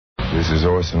This is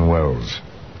Orson Welles,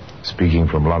 speaking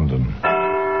from London.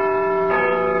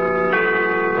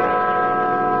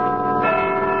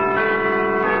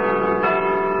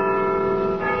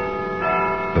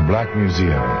 The Black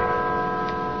Museum,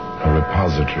 a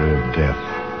repository of death,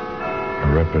 a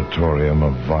repertorium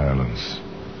of violence.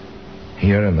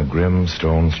 Here in the grim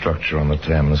stone structure on the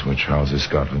Thames, which houses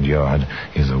Scotland Yard,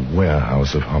 is a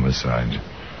warehouse of homicide,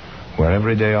 where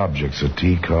everyday objects, a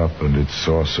teacup and its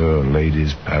saucer, a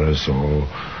lady's parasol,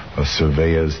 a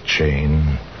surveyor's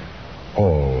chain,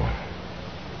 all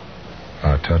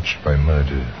are touched by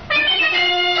murder.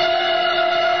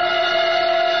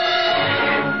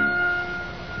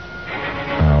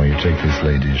 Now you take this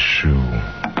lady's shoe.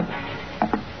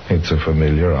 It's a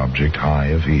familiar object, high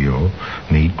of heel,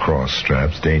 neat cross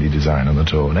straps, dainty design on the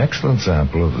toe, an excellent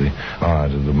sample of the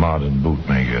art of the modern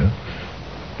bootmaker.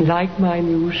 Like my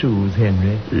new shoes,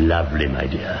 Henry. Lovely, my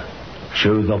dear.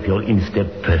 Shows off your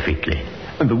instep perfectly.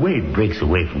 And the way it breaks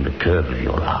away from the curve of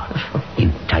your arch.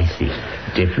 Enticing.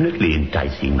 Definitely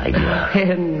enticing, my dear.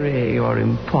 Henry, you're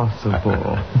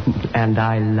impossible. And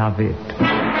I love it.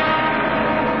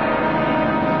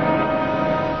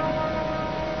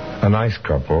 A nice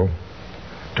couple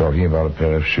talking about a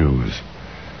pair of shoes.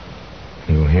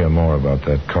 You'll hear more about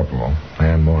that couple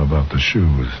and more about the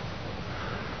shoes.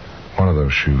 One of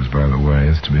those shoes, by the way,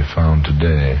 is to be found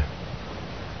today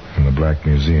in the Black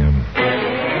Museum.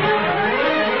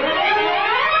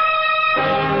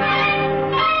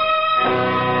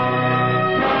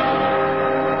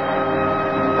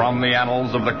 From the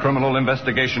annals of the Criminal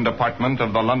Investigation Department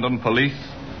of the London Police,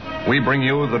 we bring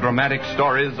you the dramatic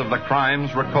stories of the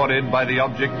crimes recorded by the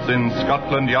objects in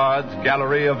Scotland Yard's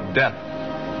Gallery of Death,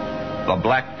 the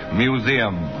Black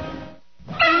Museum.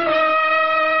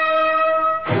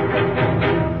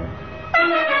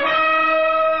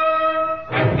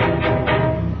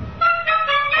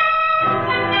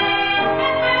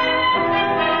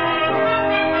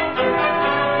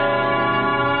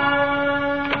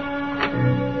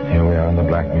 Here we are in the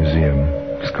Black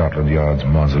Museum, Scotland Yard's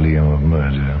mausoleum of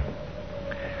murder.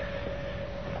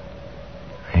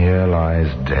 Here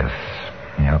lies death.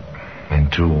 Yep.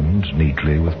 Entombed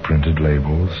neatly with printed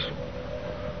labels,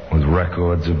 with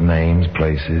records of names,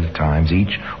 places, times,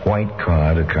 each white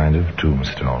card a kind of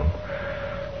tombstone.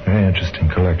 Very interesting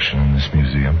collection in this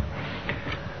museum.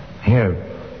 Here,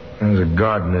 there's a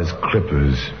gardener's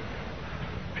clippers.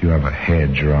 If you have a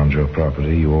hedge around your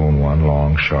property, you own one,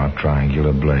 long, sharp,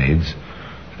 triangular blades.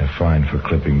 They're fine for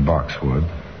clipping boxwood.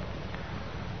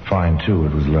 Fine, too,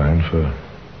 it was learned, for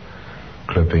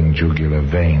clipping jugular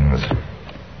veins.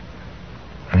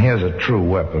 And here's a true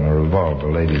weapon, a revolver,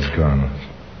 a lady's gun.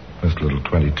 This little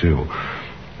 .22.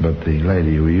 But the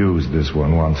lady who used this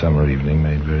one summer evening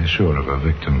made very sure of her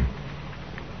victim.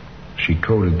 She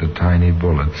coated the tiny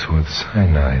bullets with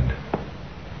cyanide.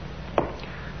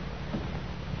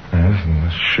 Yes, and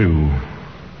the shoe.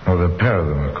 Oh, the pair of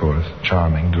them, of course.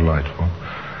 Charming, delightful.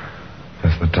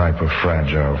 That's the type of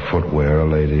fragile footwear a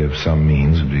lady of some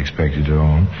means would be expected to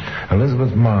own.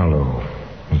 Elizabeth Marlowe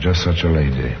was just such a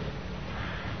lady.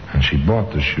 And she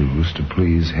bought the shoes to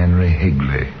please Henry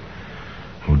Higley,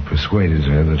 who'd persuaded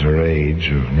her that her age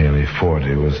of nearly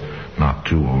 40 was not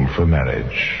too old for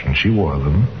marriage. And she wore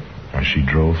them as she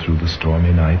drove through the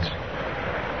stormy night,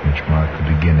 which marked the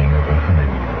beginning of her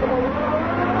honeymoon.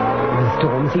 The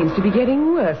storm seems to be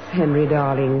getting worse, Henry,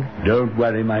 darling. Don't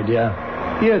worry, my dear.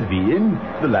 Here's the inn.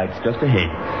 The light's just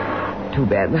ahead. Too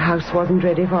bad the house wasn't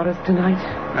ready for us tonight.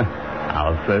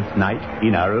 Our first night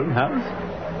in our own house.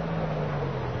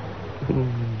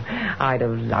 I'd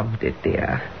have loved it,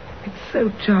 dear. It's so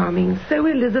charming, so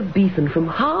Elizabethan, from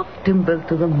half timber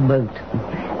to the moat.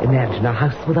 Imagine a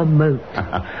house with a moat.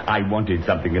 I wanted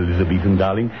something Elizabethan,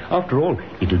 darling. After all,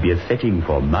 it'll be a setting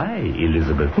for my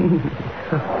Elizabeth.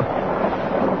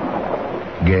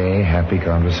 Gay, happy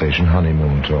conversation,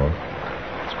 honeymoon talk.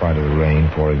 In spite of the rain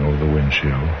pouring over the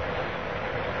windshield.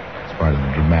 In spite of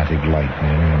the dramatic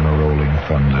lightning and the rolling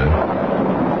thunder.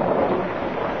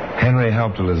 Henry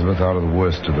helped Elizabeth out of the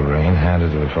worst of the rain,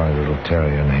 handed her a funny little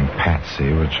terrier named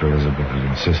Patsy, which Elizabeth had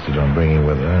insisted on bringing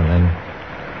with her, and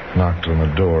then knocked on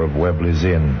the door of Webley's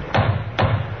Inn.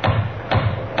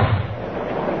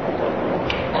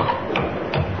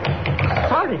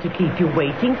 Sorry to keep you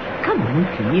waiting. Come in,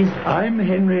 please. I'm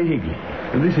Henry Higley.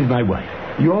 This is my wife.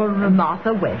 You're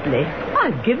Martha Webley.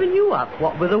 I've given you up,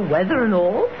 what with the weather and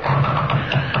all.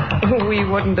 We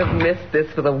wouldn't have missed this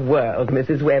for the world,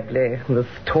 Mrs. Webley. The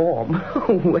storm.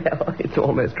 Well, it's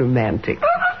almost romantic.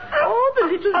 Oh, the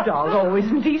little dog. Oh,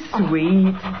 isn't he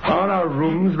sweet? Are our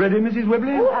rooms ready, Mrs.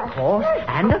 Webley? Of course.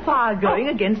 And a fire going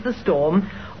against the storm.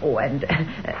 Oh, and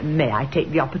may I take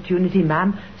the opportunity,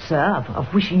 ma'am, sir,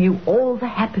 of wishing you all the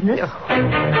happiness?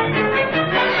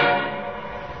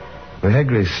 The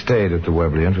Hegleys stayed at the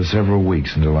Wesleyan for several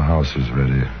weeks until the house was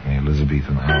ready. The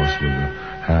Elizabethan house with the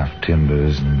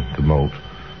half-timbers and the moat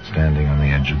standing on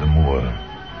the edge of the moor.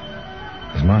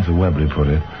 As Martha Webley put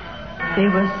it, they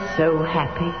were so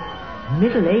happy.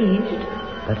 Middle-aged,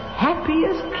 but happy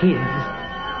as kids.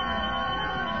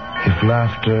 If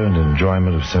laughter and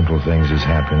enjoyment of simple things is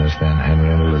happiness, then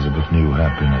Henry and Elizabeth knew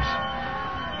happiness.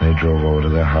 They drove over to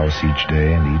their house each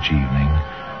day and each evening.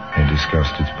 They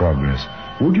discussed its progress.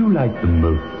 Would you like the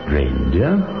moat drained,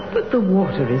 dear? But the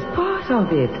water is part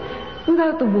of it.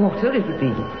 Without the water, it would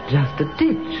be just a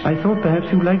ditch. I thought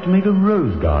perhaps you'd like to make a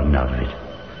rose garden out of it.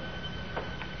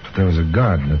 But there was a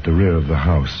garden at the rear of the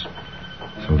house,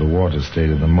 so the water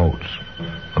stayed in the moat.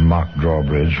 The mock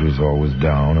drawbridge was always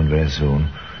down, and very soon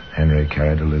Henry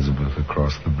carried Elizabeth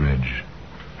across the bridge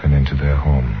and into their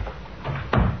home.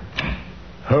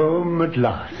 Home at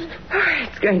last.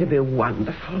 It's going to be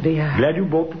wonderful, dear. Glad you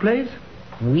bought the place?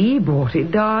 We bought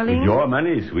it, darling. With your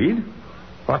money, sweet.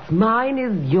 What's mine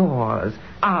is yours.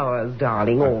 Ours,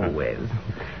 darling, always.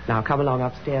 Now, come along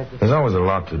upstairs. There's always a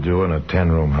lot to do in a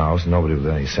 10-room house. Nobody with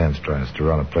any sense tries to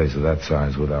run a place of that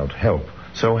size without help.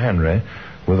 So Henry,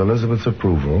 with Elizabeth's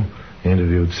approval,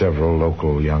 interviewed several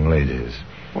local young ladies.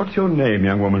 What's your name,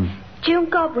 young woman? June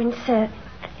Godwin, sir.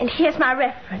 And here's my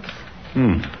reference.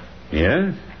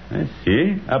 Yes, I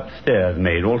see. Upstairs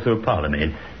maid, also parlour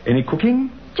maid. Any cooking?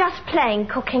 Just plain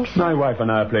cooking, sir. My wife and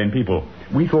I are plain people.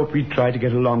 We thought we'd try to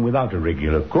get along without a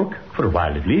regular cook, for a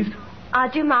while at least. I'll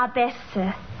do my best,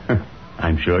 sir.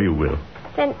 I'm sure you will.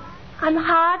 Then I'm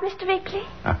hired, Mr. Wrigley?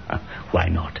 Why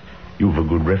not? You've a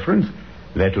good reference.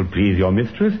 That'll please your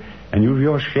mistress, and you've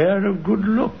your share of good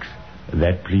looks.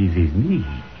 That pleases me.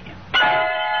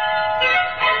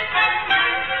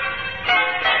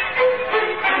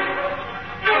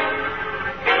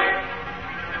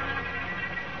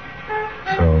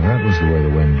 So that was the way the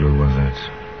wind blew, was it?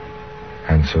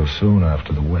 And so soon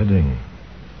after the wedding.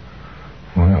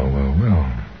 Well.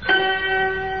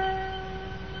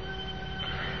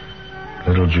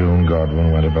 Little June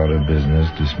Godwin went about her business,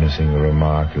 dismissing the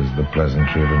remark as the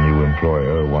pleasantry of a new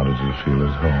employer who wanted her to feel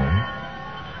at home.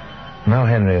 Now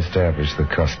Henry established the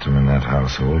custom in that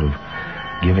household of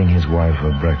giving his wife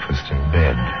her breakfast in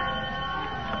bed.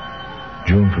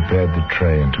 June prepared the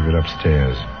tray and took it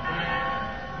upstairs.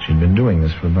 She'd been doing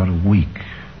this for about a week.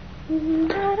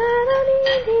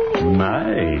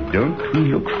 My, don't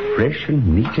we look fresh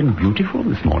and neat and beautiful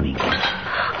this morning?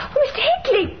 Mr.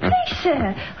 Hickley, please,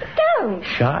 sir. Don't.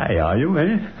 Shy, are you,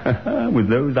 eh? With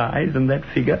those eyes and that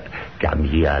figure? Come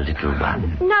here, little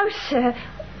one. No, sir.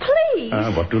 Please.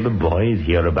 What do the boys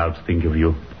hereabouts think of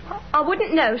you? I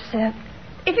wouldn't know, sir.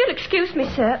 If you'll excuse me,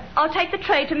 sir, I'll take the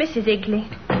tray to Mrs. Higley.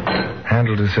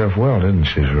 Handled herself well, didn't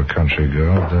she, for a country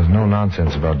girl? There's no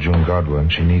nonsense about June Godwin.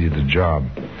 She needed a job.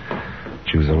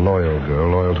 She was a loyal girl,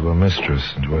 loyal to her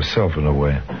mistress and to herself in a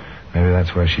way. Maybe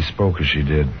that's why she spoke as she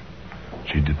did.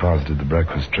 She deposited the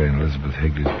breakfast tray in Elizabeth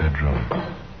Higley's bedroom.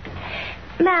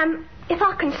 Ma'am, if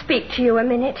I can speak to you a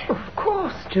minute. Of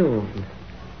course, June.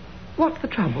 What's the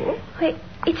trouble?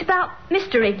 It's about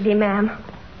Mr. Higley, ma'am.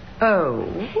 Oh?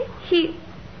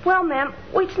 Well, ma'am,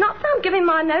 it's not that I'm giving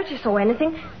my notice or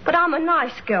anything, but I'm a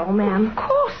nice girl, ma'am. Of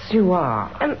course you are.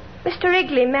 Mr.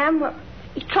 Higley, ma'am,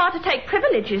 he tried to take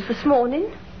privileges this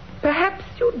morning. Perhaps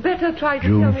you'd better try to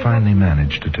June tell me finally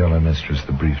managed to tell her mistress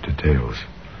the brief details.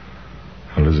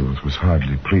 Elizabeth was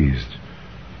hardly pleased,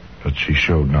 but she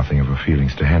showed nothing of her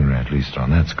feelings to Henry, at least on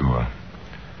that score.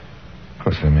 Of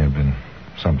course, there may have been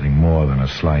something more than a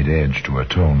slight edge to her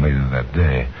tone later that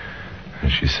day,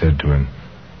 as she said to him,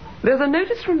 There's a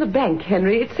notice from the bank,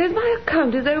 Henry. It says my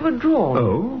account is overdrawn.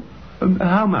 Oh?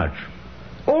 How much?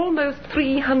 Almost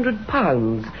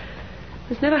 £300.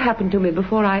 This never happened to me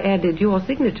before I added your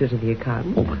signature to the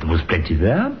account. Oh, but there was plenty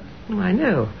there. Oh, I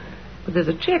know. But there's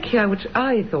a cheque here which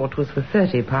I thought was for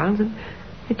 £30, and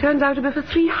it turns out to be for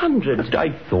 £300. But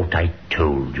I thought I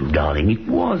told you, darling, it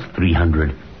was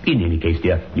 $300. In any case,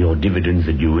 dear, your dividends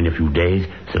are due in a few days,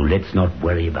 so let's not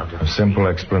worry about it. A simple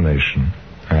explanation,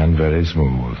 and very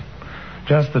smooth.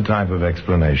 Just the type of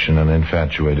explanation an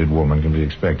infatuated woman can be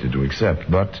expected to accept.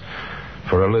 But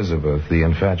for Elizabeth, the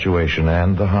infatuation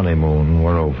and the honeymoon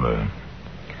were over.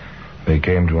 They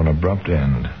came to an abrupt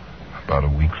end about a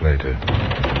week later.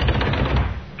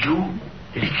 June,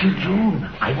 little June,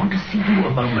 I want to see you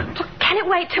a moment. Well, Can it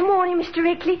wait till morning, Mr.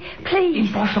 Higley? Please.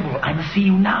 Impossible. I must see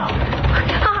you now.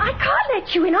 I can't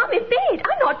let you in. I'm in bed.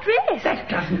 I'm not dressed. That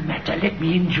doesn't matter. Let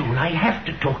me in, June. I have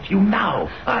to talk to you now.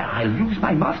 I'll use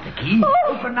my master key.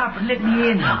 Oh. Open up and let me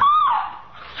in.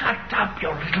 Shut up, you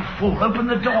little fool. Open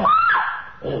the door.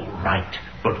 All right,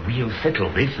 but we'll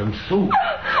settle this, and soon.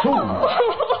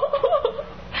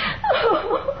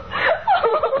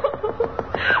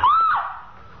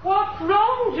 What's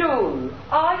wrong, June?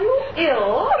 Are you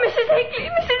ill? Oh, Mrs. Higley,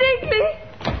 Mrs. Higley.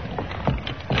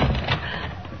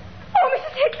 Oh,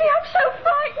 Mrs. Higley, I'm so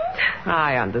frightened.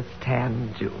 I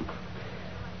understand, June.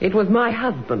 It was my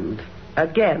husband.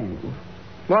 Again.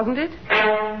 Wasn't it?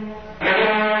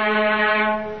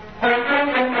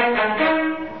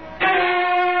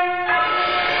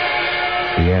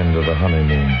 The end of the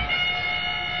honeymoon.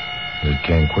 It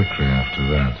came quickly after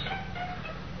that.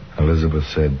 Elizabeth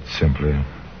said simply,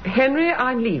 Henry,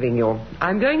 I'm leaving you.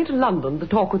 I'm going to London to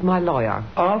talk with my lawyer.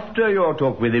 After your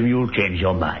talk with him, you'll change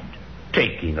your mind.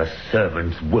 Taking a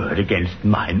servant's word against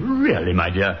mine. Really, my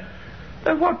dear.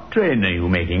 What train are you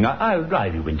making? I'll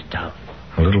drive you into town.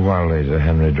 A little while later,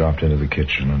 Henry dropped into the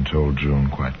kitchen and told June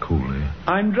quite coolly,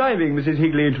 I'm driving Mrs.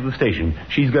 Higley into the station.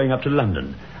 She's going up to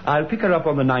London. I'll pick her up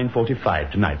on the 9:45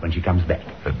 tonight when she comes back.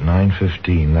 At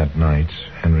 9:15 that night,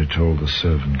 Henry told the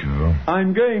servant girl,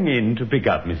 I'm going in to pick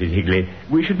up Mrs. Higley.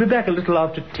 We should be back a little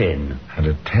after 10. and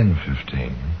at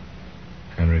 10:15,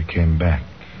 Henry came back.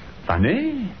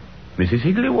 Funny. Mrs.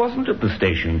 Higley wasn't at the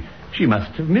station. She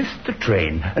must have missed the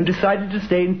train and decided to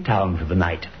stay in town for the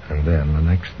night. And then the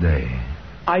next day,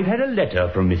 I've had a letter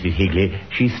from Mrs. Higley.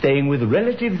 She's staying with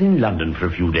relatives in London for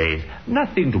a few days.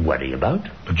 Nothing to worry about.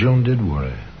 but June did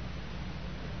worry.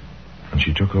 And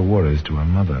she took her worries to her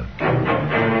mother.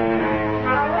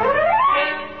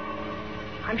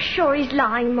 I'm sure he's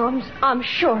lying, Mums. I'm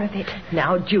sure of it.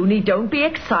 Now, Junie, don't be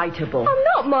excitable. I'm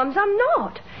not, Mums. I'm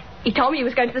not. He told me he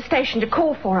was going to the station to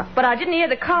call for her, but I didn't hear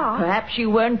the car. Perhaps you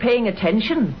weren't paying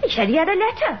attention. He said he had a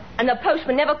letter, and the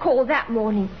postman never called that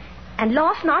morning. And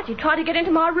last night he tried to get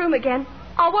into my room again.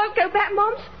 I won't go back,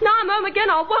 Mums. Now I'm home again,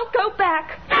 I won't go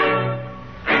back.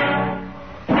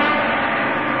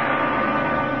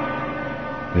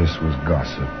 This was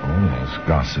gossip. Oh, yes,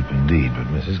 gossip indeed. But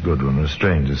Mrs. Goodwin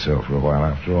restrained herself for a while.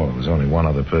 After all, there was only one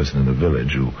other person in the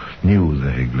village who knew the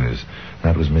Higleys.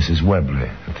 That was Mrs. Webley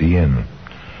at the inn.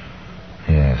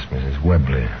 Yes, Mrs.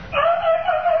 Webley.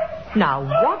 Now,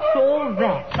 what's all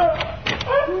that?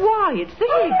 Why, it's the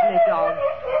Higley dog.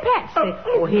 Patsy.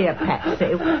 Oh, here,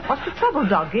 Patsy. What's the trouble,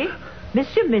 doggy?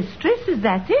 Miss your mistress, is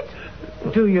that it?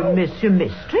 Do you miss your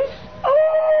mistress?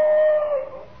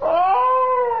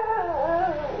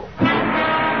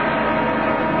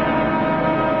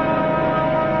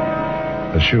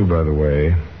 The shoe, by the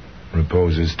way,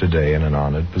 reposes today in an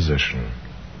honored position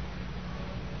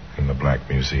in the Black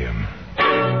Museum.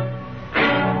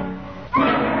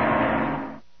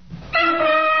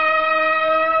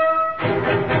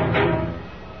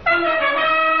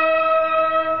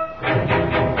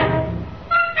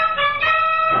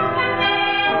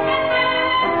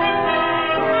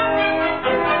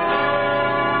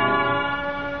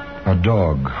 A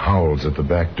dog howls at the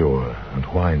back door and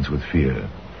whines with fear.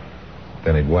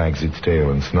 Then it wags its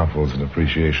tail and snuffles in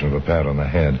appreciation of a pat on the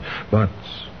head. But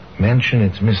mention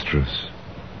its mistress,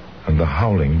 and the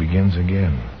howling begins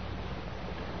again.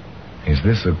 Is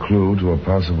this a clue to a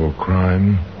possible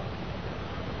crime?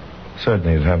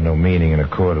 Certainly it'd have no meaning in a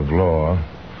court of law.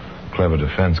 A clever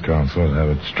defense counsel would have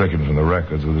it stricken from the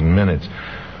records within minutes.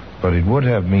 But it would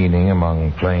have meaning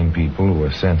among plain people who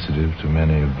are sensitive to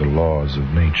many of the laws of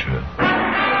nature.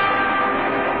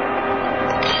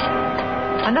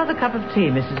 Another cup of tea,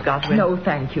 Mrs. Godwin. No,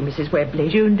 thank you, Mrs. Webley.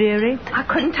 June, dearie? I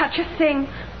couldn't touch a thing.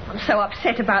 I'm so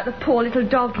upset about the poor little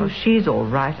dog. Oh, she's all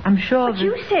right. I'm sure But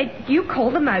you said you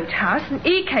called the moat house and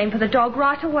he came for the dog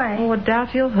right away. Oh, I doubt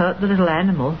he'll hurt the little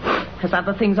animal. Has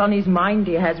other things on his mind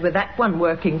he has with that one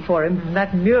working for him.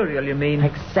 That Muriel, you mean?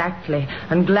 Exactly.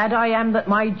 And glad I am that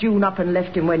my June up and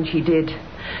left him when she did.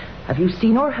 Have you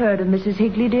seen or heard of Mrs.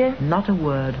 Higley, dear? Not a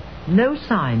word. No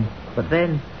sign. But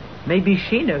then, maybe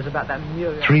she knows about that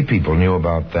Muriel. 3 people knew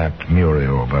about that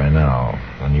Muriel by now.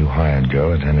 The new hired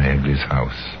girl at Henry Higley's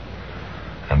house.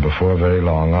 And before very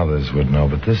long, others would know.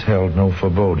 But this held no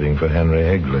foreboding for Henry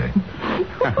Higley.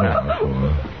 Now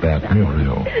for that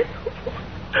Muriel.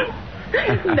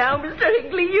 Now, Mr.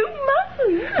 Higley, you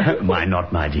mustn't. Why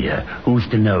not, my dear? Who's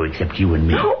to know except you and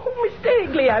me? Oh, Mr.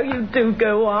 Higley, how you do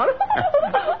go on.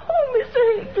 Oh,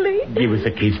 Mr. Higley. Give us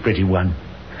a kiss, pretty one.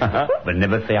 But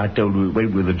never say I told you away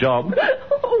with the job.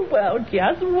 Oh, well,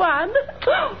 just one.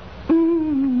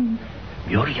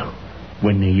 Muriel,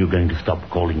 When are you going to stop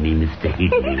calling me Mr.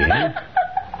 Higley, eh?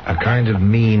 A kind of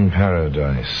mean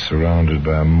paradise surrounded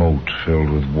by a moat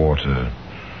filled with water,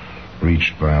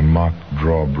 reached by a mock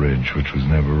drawbridge which was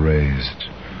never raised.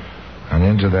 And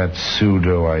into that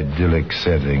pseudo-idyllic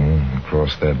setting,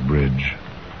 across that bridge,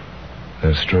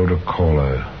 there strode a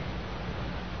caller.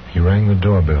 He rang the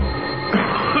doorbell.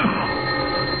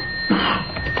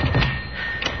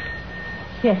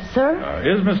 Yes, sir?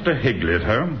 Is Mr. Higley at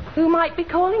home? Who might be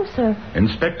calling, sir?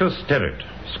 Inspector Sterrett,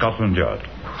 Scotland Yard.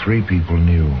 3 people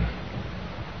knew,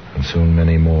 and soon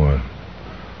many more.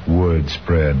 Word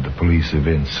spread. The police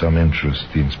evinced some interest.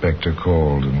 The inspector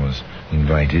called and was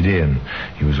invited in.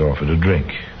 He was offered a drink,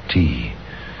 tea.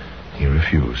 He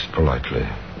refused politely.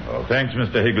 Oh, thanks,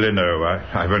 Mr. Higley. No,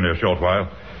 I've only a short while.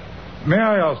 May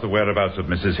I ask the whereabouts of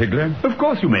Mrs. Higley? Of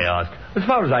course you may ask. As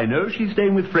far as I know, she's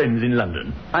staying with friends in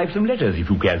London. I have some letters if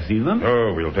you can see them.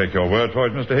 Oh, we'll take your word for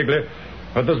it, Mr. Higley.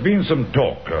 But there's been some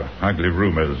talk, ugly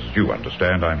rumors. You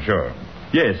understand, I'm sure.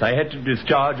 Yes, I had to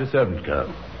discharge a servant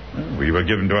girl. We were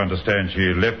given to understand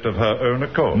she left of her own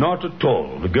accord. Not at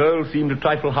all. The girl seemed a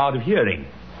trifle hard of hearing.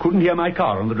 Couldn't hear my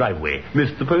car on the driveway.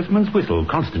 Missed the postman's whistle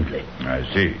constantly. I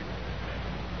see.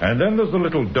 And then there's the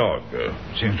little dog.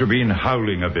 Seems to have been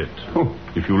howling a bit. Oh,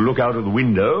 if you look out of the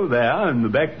window there in the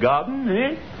back garden,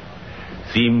 eh?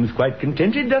 Seems quite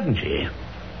contented, doesn't she?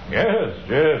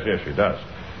 Yes, she does.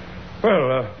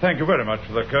 Well, thank you very much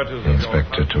for the courtesy. The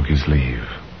inspector took his leave.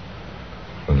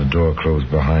 When the door closed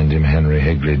behind him, Henry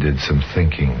Higley did some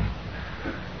thinking.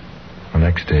 The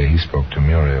next day, he spoke to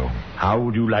Muriel. How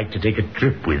would you like to take a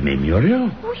trip with me, Muriel?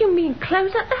 Oh, you mean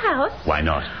close up the house? Why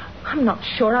not? I'm not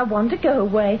sure I want to go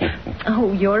away.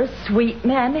 Oh, you're a sweet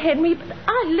man, Henry, but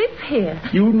I live here.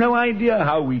 You've no idea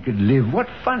how we could live, what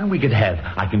fun we could have.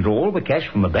 I can draw all the cash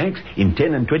from the banks in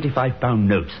 10 and 25-pound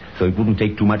notes, so it wouldn't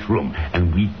take too much room.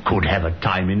 And we could have a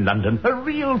time in London, a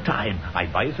real time.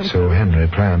 I'd buy some... So Henry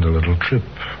planned a little trip.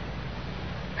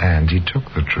 And he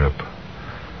took the trip.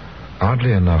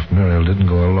 Oddly enough, Muriel didn't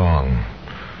go along.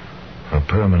 A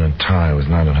permanent tie was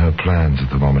not in her plans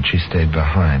at the moment. She stayed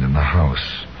behind in the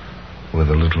house with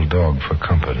a little dog for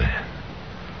company.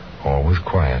 All was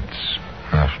quiet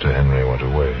after Henry went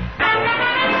away.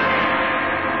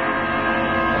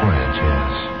 Quiet,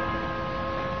 yes.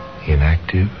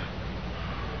 Inactive?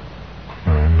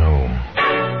 Oh, no.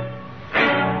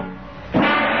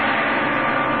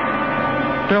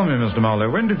 Tell me, Mr. Marlowe,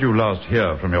 when did you last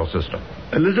hear from your sister?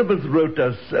 Elizabeth wrote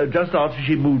us just after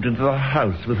she moved into the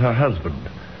house with her husband.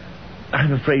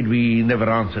 I'm afraid we never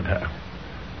answered her.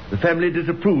 The family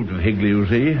disapproved of Higley, you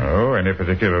see. Oh, any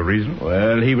particular reason?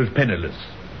 Well, he was penniless.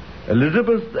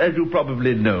 Elizabeth, as you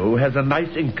probably know, has a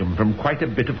nice income from quite a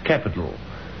bit of capital.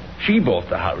 She bought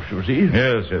the house, you see.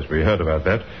 Yes, we heard about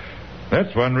that.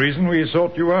 That's one reason we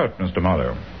sought you out, Mr.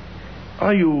 Marlowe.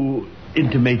 Are you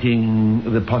intimating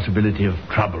the possibility of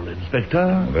trouble,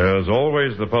 Inspector? There's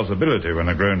always the possibility when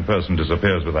a grown person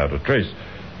disappears without a trace.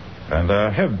 And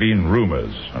there have been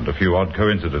rumors and a few odd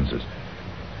coincidences.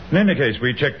 In any case,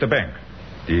 we checked the bank.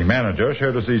 The manager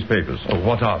showed us these papers. Oh,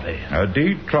 what are they? A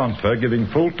deed transfer giving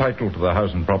full title to the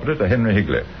house and property to Henry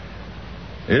Higley.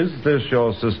 Is this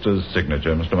your sister's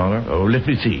signature, Mr. Marlowe? Oh, let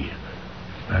me see.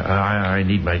 I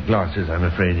need my glasses, I'm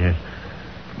afraid. Yes.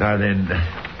 Now then...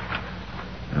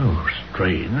 Oh,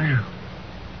 strange.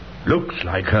 Looks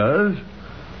like hers.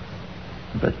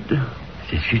 But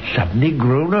she's suddenly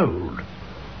grown old.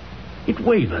 It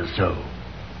wavers so.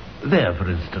 There, for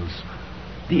instance.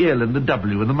 The L and the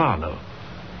W and the Marlowe.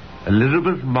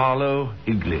 Elizabeth Marlowe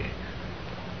Higley.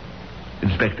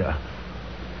 Inspector,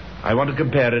 I want to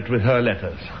compare it with her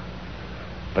letters.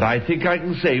 But I think I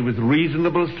can say with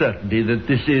reasonable certainty that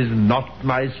this is not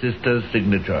my sister's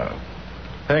signature.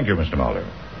 Thank you, Mr. Marlowe.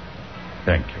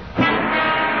 Thank you.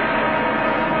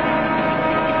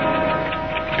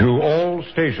 To all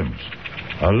stations,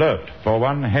 alert for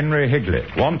one Henry Higley,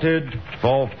 wanted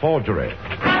for forgery.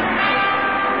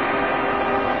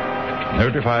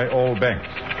 Notify all banks.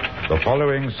 The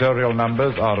following serial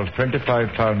numbers are of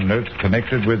 25-pound notes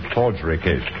connected with forgery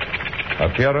case.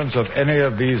 Appearance of any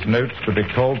of these notes to be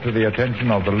called to the attention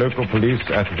of the local police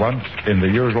at once in the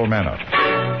usual manner.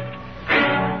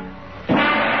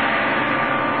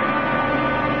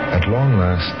 At long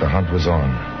last, the hunt was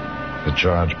on. The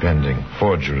charge pending.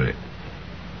 Forgery.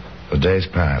 The days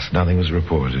passed. Nothing was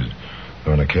reported,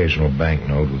 though an occasional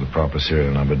banknote with a proper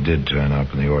serial number did turn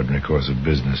up in the ordinary course of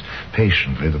business.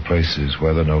 Patiently, the places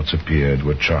where the notes appeared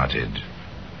were charted.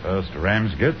 First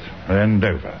Ramsgate, then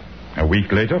Dover. A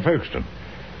week later, Folkestone.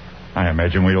 I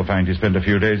imagine we'll find he spent a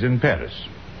few days in Paris.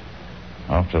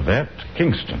 After that,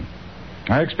 Kingston.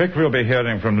 I expect we'll be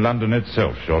hearing from London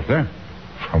itself shortly.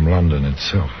 from London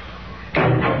itself.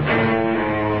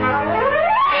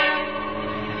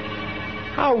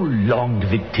 How long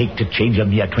does it take to change a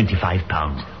mere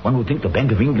 £25? One would think the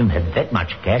Bank of England had that much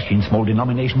cash in small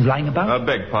denominations lying about.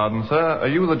 Beg pardon, sir. Are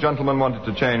you the gentleman wanted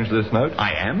to change this note?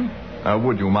 I am.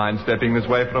 Would you mind stepping this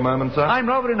way for a moment, sir? I'm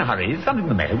rather in a hurry. Is something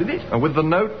the matter with it? With the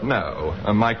note? No.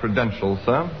 My credentials,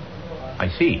 sir. I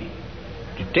see.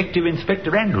 Detective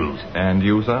Inspector Andrews. And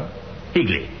you, sir?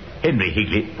 Higley. Henry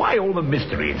Higley. Why all the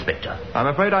mystery, Inspector? I'm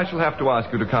afraid I shall have to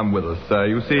ask you to come with us, sir.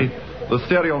 You see, the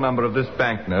serial number of this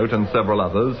banknote and several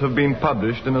others have been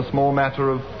published in a small matter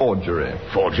of forgery.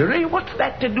 Forgery? What's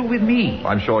that to do with me?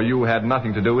 I'm sure you had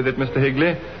nothing to do with it, Mr.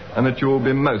 Higley, and that you will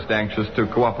be most anxious to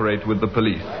cooperate with the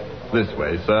police. This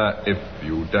way, sir, if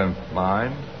you don't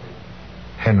mind.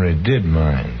 Henry did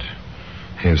mind.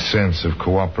 His sense of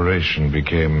cooperation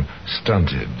became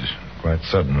stunted quite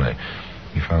suddenly.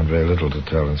 He found very little to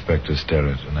tell Inspector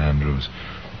Sterrett and Andrews.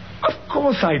 Of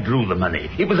course I drew the money.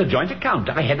 It was a joint account.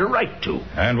 I had a right to.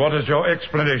 And what is your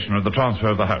explanation of the transfer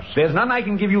of the house? There's none I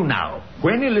can give you now.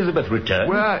 When Elizabeth returns...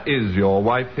 Where is your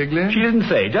wife, Higley? She didn't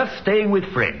say. Just staying with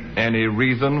friends. Any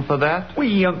reason for that?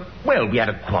 We had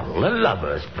a quarrel. A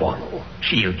lover's quarrel.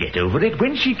 She'll get over it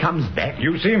when she comes back.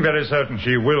 You seem very certain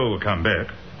she will come back.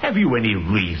 Have you any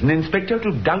reason, Inspector,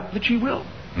 to doubt that she will?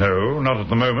 No, not at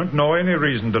the moment, nor any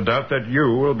reason to doubt that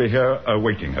you will be here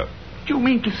awaiting her. Do you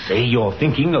mean to say you're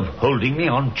thinking of holding me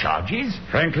on charges?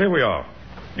 Frankly, we are.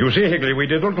 You see, Higley, we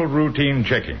did a little routine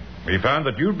checking. We found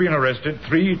that you'd been arrested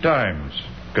 3 times,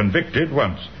 convicted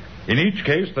once. In each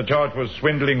case, the charge was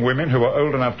swindling women who were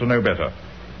old enough to know better.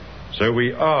 So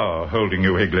we are holding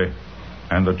you, Higley.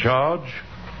 And the charge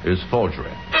is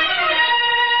forgery.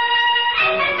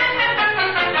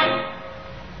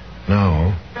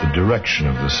 Now, the direction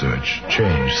of the search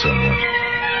changed somewhat.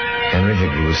 Henry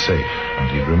Higley was safe, and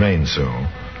he'd remain so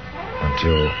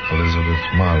until Elizabeth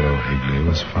Marlowe Higley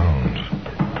was found.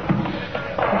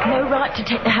 You've no right to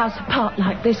take the house apart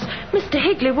like this. Mr.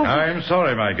 Higley will... I'm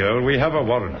sorry, my girl. We have a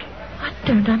warrant. I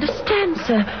don't understand,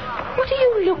 sir. What are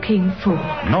you looking for?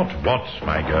 Not what,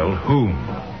 my girl. Whom?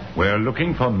 We're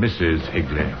looking for Mrs.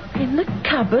 Higley. In the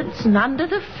cupboards and under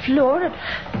the floor and...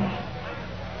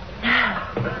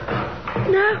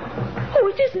 No. Oh,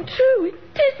 it isn't true.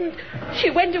 It isn't. She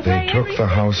went away. They took the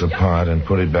house apart and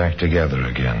put it back together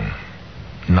again.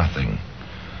 Nothing.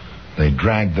 They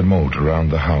dragged the moat around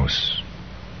the house.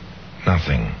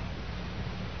 Nothing.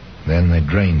 Then they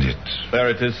drained it. There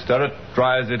it is, Sterrett.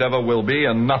 Dry as it ever will be,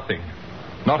 and nothing.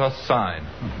 Not a sign.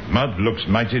 Mud looks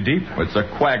mighty deep. It's a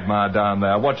quagmire down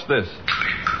there. Watch this.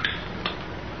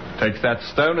 Takes that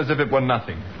stone as if it were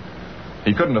nothing.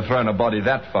 He couldn't have thrown a body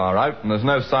that far out, and there's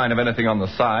no sign of anything on the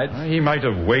sides. He might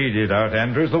have waded out,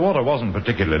 Andrews. The water wasn't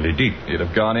particularly deep. He'd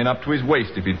have gone in up to his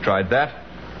waist if he'd tried that.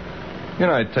 You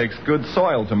know, it takes good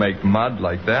soil to make mud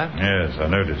like that. Yes, I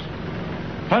noticed.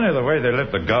 Funny the way they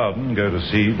let the garden go to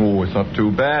seed. Oh, it's not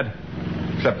too bad.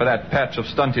 Except for that patch of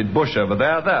stunted bush over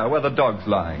there, where the dog's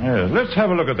lying. Yes, let's have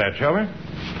a look at that, shall we?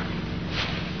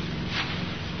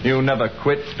 You never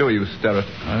quit, do you, Sterrett?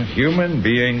 Human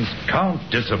beings can't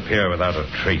disappear without a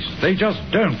trace. They just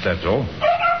don't, that's all.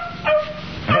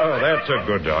 Oh, that's a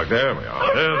good dog. There we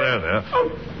are. There.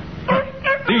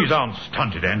 These aren't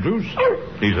stunted, Andrews.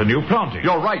 These are new plantings.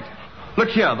 You're right. Look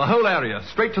here, the whole area,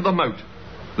 straight to the moat.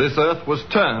 This earth was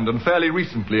turned, and fairly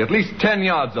recently, at least 10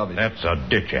 yards of it. That's a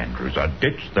ditch, Andrews, a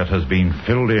ditch that has been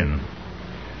filled in.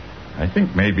 I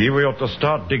think maybe we ought to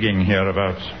start digging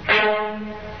hereabouts.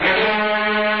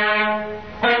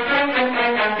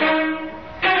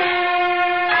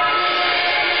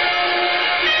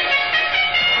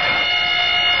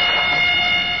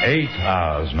 Eight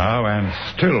hours now, and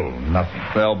still nothing.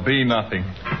 There'll be nothing.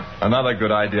 Another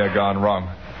good idea gone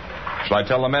wrong. Shall I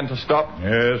tell the men to stop?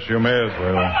 Yes, you may as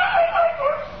well.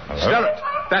 Sterrett,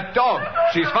 that dog.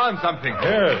 She's found something.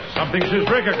 Yes, something she's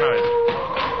recognized.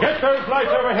 Get those lights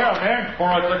over here, man. All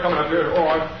right, they're coming up here. All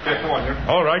right, yes, come on here.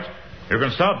 All right, you can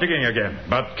start digging again,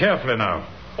 but carefully now.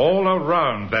 All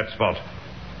around that spot.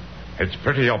 It's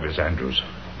pretty obvious, Andrews.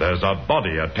 There's a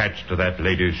body attached to that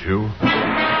lady's shoe.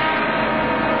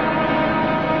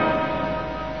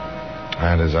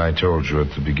 And as I told you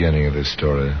at the beginning of this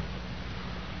story,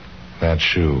 that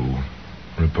shoe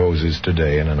reposes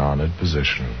today in an honored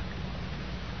position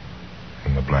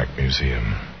in the Black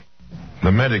Museum.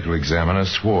 The medical examiner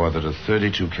swore that a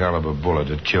 .32 caliber bullet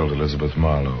had killed Elizabeth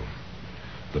Marlowe.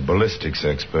 The ballistics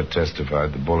expert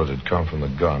testified the bullet had come from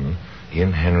the gun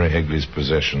in Henry Higley's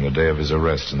possession the day of his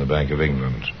arrest in the Bank of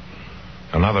England.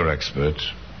 Another expert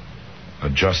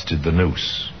adjusted the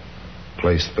noose,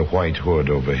 placed the white hood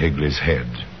over Higley's head,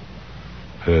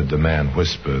 heard the man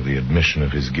whisper the admission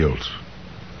of his guilt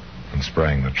and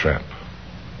sprang the trap.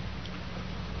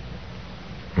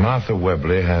 Martha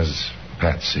Webley has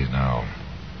Patsy now.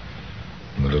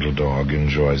 The little dog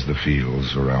enjoys the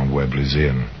fields around Webley's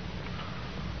Inn.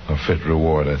 A fit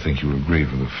reward, I think you'll agree,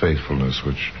 for the faithfulness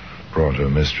which brought her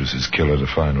mistress's killer to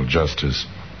final justice.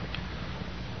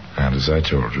 And as I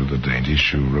told you, the dainty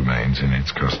shoe remains in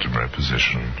its customary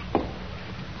position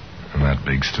in that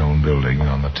big stone building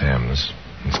on the Thames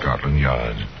in Scotland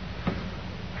Yard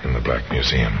in the Black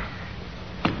Museum.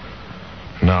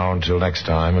 Now, until next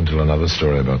time, until another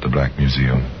story about the Black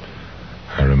Museum,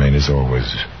 I remain as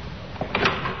always